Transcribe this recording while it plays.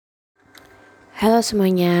Halo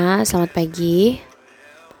semuanya, selamat pagi.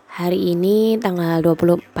 Hari ini tanggal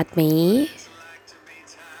 24 Mei,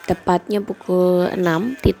 tepatnya pukul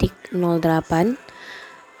 6.08,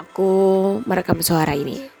 aku merekam suara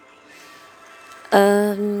ini.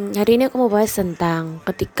 Hari ini aku mau bahas tentang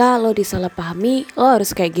ketika lo disalah pahami, lo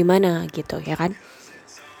harus kayak gimana gitu, ya kan?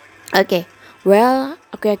 Oke,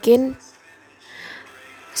 aku yakin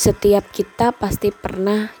setiap kita pasti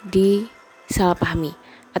pernah disalah pahami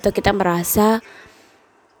atau kita merasa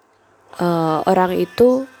orang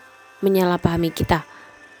itu menyalahpahami kita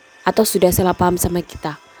atau sudah salah paham sama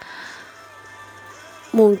kita.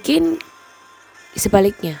 Mungkin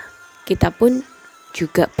sebaliknya, kita pun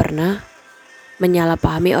juga pernah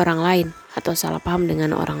menyalahpahami orang lain atau salah paham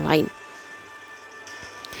dengan orang lain.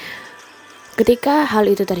 Ketika hal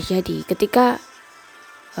itu terjadi, ketika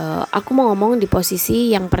aku mau ngomong di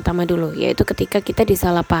posisi yang pertama dulu, yaitu ketika kita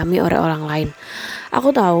disalahpahami oleh orang lain.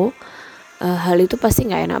 Aku tahu hal itu pasti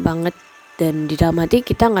gak enak banget, dan di dalam hati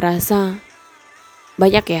kita ngerasa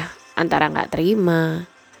banyak ya, antara gak terima,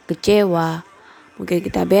 kecewa, mungkin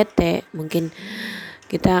kita bete, mungkin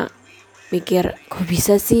kita mikir kok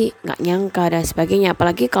bisa sih, gak nyangka dan sebagainya.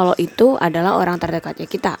 Apalagi kalau itu adalah orang terdekatnya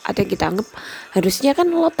kita, atau yang kita anggap harusnya kan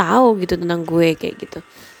lo tahu gitu tentang gue, kayak gitu.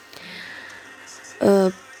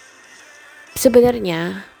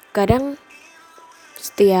 Sebenarnya kadang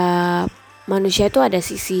setiap manusia itu ada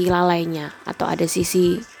sisi lalainya, atau ada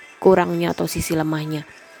sisi kurangnya atau sisi lemahnya.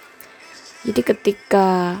 Jadi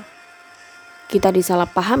ketika kita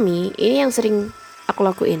disalahpahami, ini yang sering aku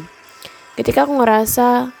lakuin. Ketika aku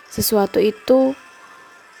ngerasa sesuatu itu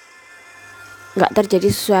gak terjadi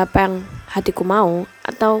sesuai apa yang hatiku mau,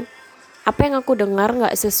 atau apa yang aku dengar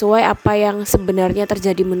gak sesuai apa yang sebenarnya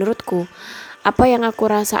terjadi menurutku, apa yang aku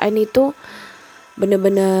rasain itu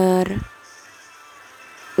bener-bener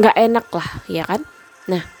gak enak lah, ya kan?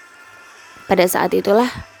 Nah, pada saat itulah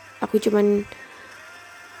aku cuman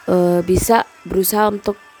bisa berusaha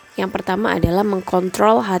untuk yang pertama adalah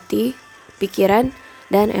mengkontrol hati, pikiran,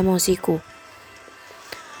 dan emosiku.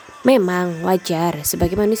 Memang wajar,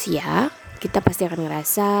 sebagai manusia kita pasti akan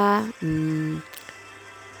ngerasa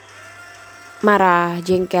marah,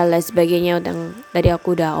 jengkel, dan sebagainya. Tadi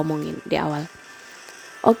aku udah omongin di awal.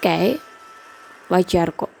 Oke,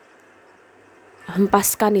 wajar kok.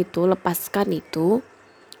 Lepaskan itu,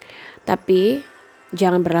 tapi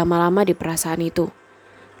jangan berlama-lama di perasaan itu.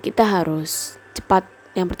 Kita harus cepat,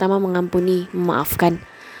 yang pertama mengampuni, memaafkan.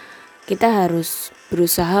 Kita harus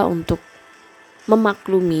berusaha untuk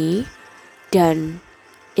memaklumi, dan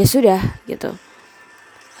ya sudah gitu.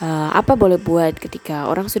 Apa boleh buat ketika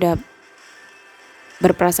orang sudah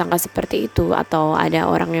berprasangka seperti itu, atau ada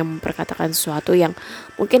orang yang memperkatakan sesuatu yang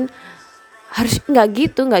mungkin harus nggak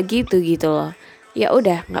gitu loh. Ya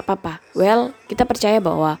udah, nggak apa-apa. Kita percaya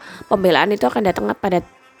bahwa pembelaan itu akan datang akan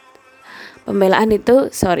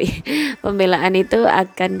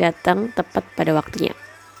datang tepat pada waktunya.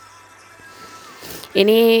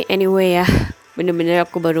 Ini anyway ya, bener-bener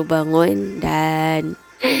aku baru bangun dan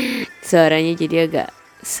suaranya jadi agak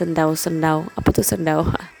sendau. Apa tuh sendau?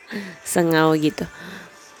 Sengau gitu.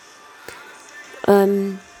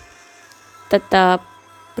 Tetap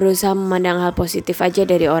berusaha memandang hal positif aja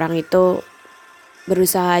dari orang itu.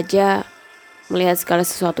 Berusaha aja melihat segala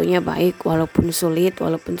sesuatunya baik, walaupun sulit,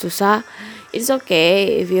 walaupun susah. It's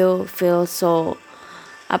okay if you feel so,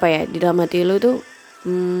 di dalam hati lu tuh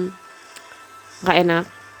gak enak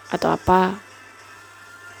atau apa.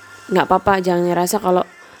 Gak apa-apa, jangan ngerasa kalau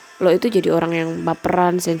lo itu jadi orang yang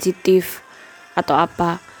baperan, sensitif atau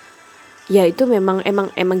apa. Ya itu emang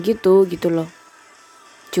gitu loh.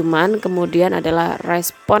 Cuman kemudian adalah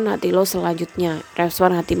respon hatimu selanjutnya.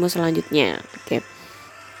 Oke.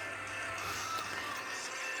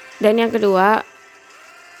 Dan yang kedua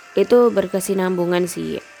itu berkesinambungan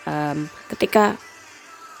sih. Ketika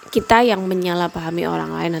kita yang menyalahpahami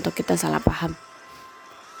orang lain atau kita salah paham,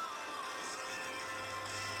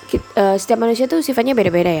 setiap manusia tuh sifatnya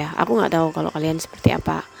beda-beda ya. Aku nggak tahu kalau kalian seperti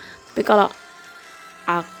apa. Tapi kalau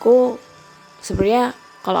aku sebenarnya,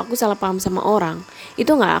 kalau aku salah paham sama orang,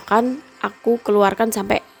 itu nggak akan aku keluarkan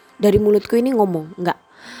sampai dari mulutku ini ngomong,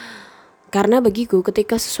 nggak. Karena bagiku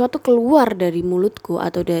ketika sesuatu keluar dari mulutku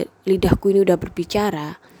atau dari lidahku ini udah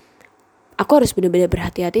berbicara, aku harus benar-benar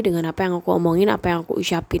berhati-hati dengan apa yang aku omongin, apa yang aku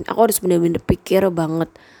ucapin. Aku harus benar-benar pikir banget.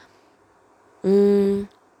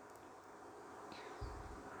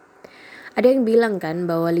 Ada yang bilang kan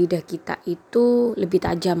bahwa lidah kita itu lebih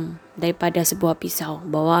tajam daripada sebuah pisau,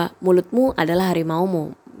 bahwa mulutmu adalah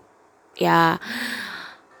harimaumu. Ya,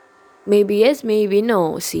 maybe yes, maybe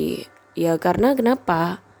no sih. Ya karena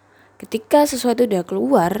kenapa? Ketika sesuatu udah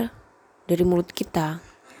keluar dari mulut kita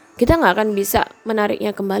kita nggak akan bisa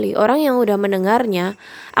menariknya kembali. Orang yang udah mendengarnya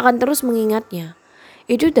akan terus mengingatnya.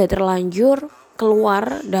 Itu udah terlanjur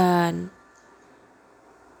keluar dan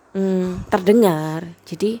terdengar.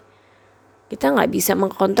 Jadi kita nggak bisa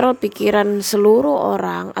mengkontrol pikiran seluruh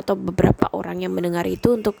orang atau beberapa orang yang mendengar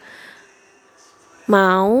itu untuk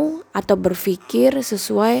mau atau berpikir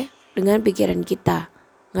sesuai dengan pikiran kita.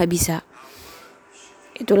 Nggak bisa.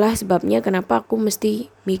 Itulah sebabnya kenapa aku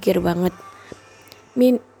mesti mikir banget.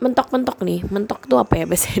 Mentok-mentok nih. Mentok tuh apa ya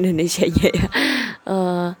bahasa Indonesianya ya.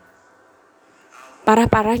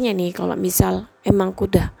 Parah-parahnya nih kalau misal emang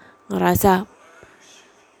aku udah ngerasa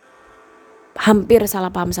hampir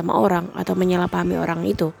salah paham sama orang atau menyalahpahami orang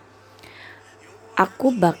itu,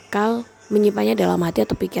 aku bakal menyimpannya dalam hati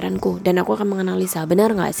atau pikiranku, dan aku akan menganalisa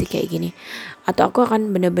benar nggak sih kayak gini, atau aku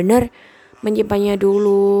akan benar-benar menyimpannya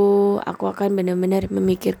dulu, aku akan benar-benar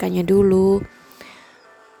memikirkannya dulu.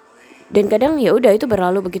 Dan kadang ya udah itu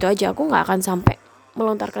berlalu begitu aja, aku nggak akan sampai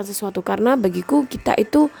melontarkan sesuatu, karena bagiku kita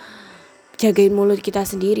itu jagain mulut kita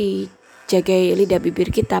sendiri, jagai lidah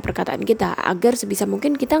bibir kita, perkataan kita, agar sebisa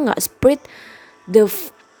mungkin kita nggak spread the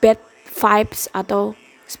bad vibes atau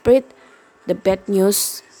spread the bad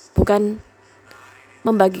news. Bukan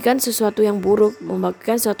membagikan sesuatu yang buruk,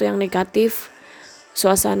 membagikan sesuatu yang negatif,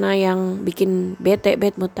 suasana yang bikin bad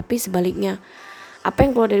mood, tapi sebaliknya apa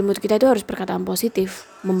yang keluar dari mulut kita itu harus perkataan positif,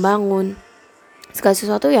 membangun, segala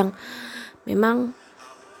sesuatu yang memang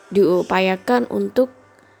diupayakan untuk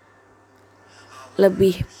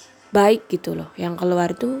lebih baik gitu loh. Yang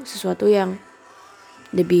keluar itu sesuatu yang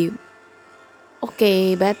lebih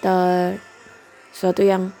better, sesuatu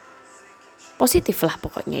yang positif lah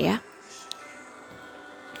pokoknya ya.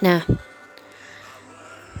 Nah,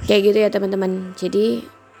 kayak gitu ya teman-teman. Jadi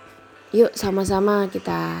yuk sama-sama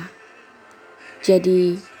kita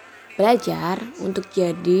jadi belajar untuk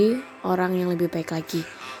jadi orang yang lebih baik lagi.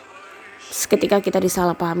 Ketika kita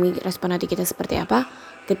disalahpahami, respon hati kita seperti apa?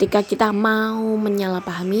 Ketika kita mau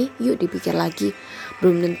menyalahpahami, yuk dipikir lagi.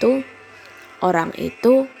 Belum tentu orang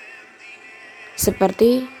itu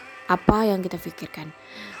seperti apa yang kita pikirkan.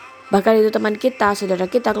 Bahkan itu teman kita, saudara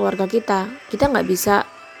kita, keluarga kita nggak bisa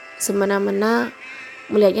semena-mena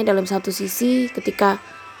melihatnya dalam satu sisi. Ketika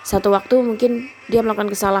satu waktu mungkin dia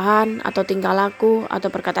melakukan kesalahan atau tingkah laku atau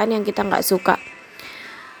perkataan yang kita nggak suka.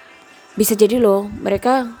 Bisa jadi loh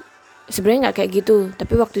mereka sebenarnya nggak kayak gitu,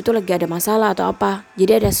 tapi waktu itu lagi ada masalah atau apa,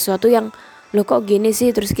 jadi ada sesuatu yang lo kok gini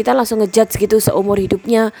sih, terus kita langsung ngejudge gitu seumur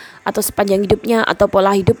hidupnya atau sepanjang hidupnya atau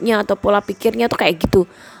pola hidupnya atau pola pikirnya tuh kayak gitu.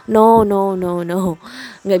 No,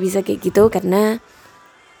 nggak bisa kayak gitu, karena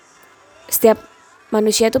setiap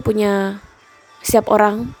manusia tuh punya, setiap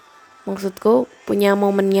orang maksudku punya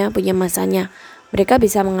momennya, punya masanya. Mereka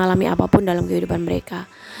bisa mengalami apapun dalam kehidupan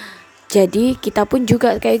mereka. Jadi kita pun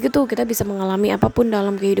juga kayak gitu, kita bisa mengalami apapun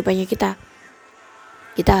dalam kehidupannya kita.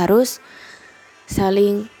 Kita harus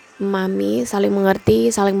saling memahami, saling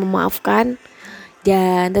mengerti, saling memaafkan.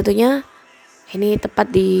 Dan tentunya ini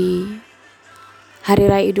tepat di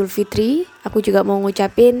Hari Raya Idul Fitri. Aku juga mau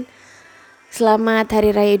ngucapin selamat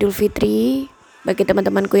Hari Raya Idul Fitri bagi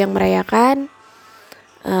teman-temanku yang merayakan.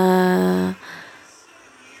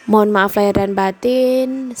 Mohon maaf lahir dan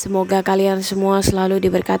batin. Semoga kalian semua selalu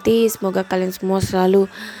diberkati. Semoga kalian semua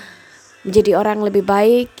selalu menjadi orang lebih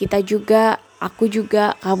baik. Kita juga, aku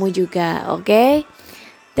juga, kamu juga. Oke?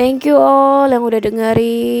 Thank you all yang udah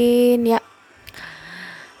dengerin ya.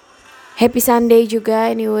 Happy Sunday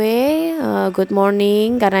juga anyway. Good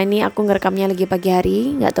morning, karena ini aku ngerekamnya lagi pagi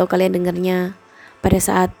hari. Gak tahu kalian dengernya pada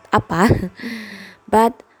saat apa.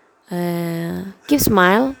 But keep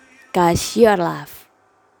smile, cause you're love.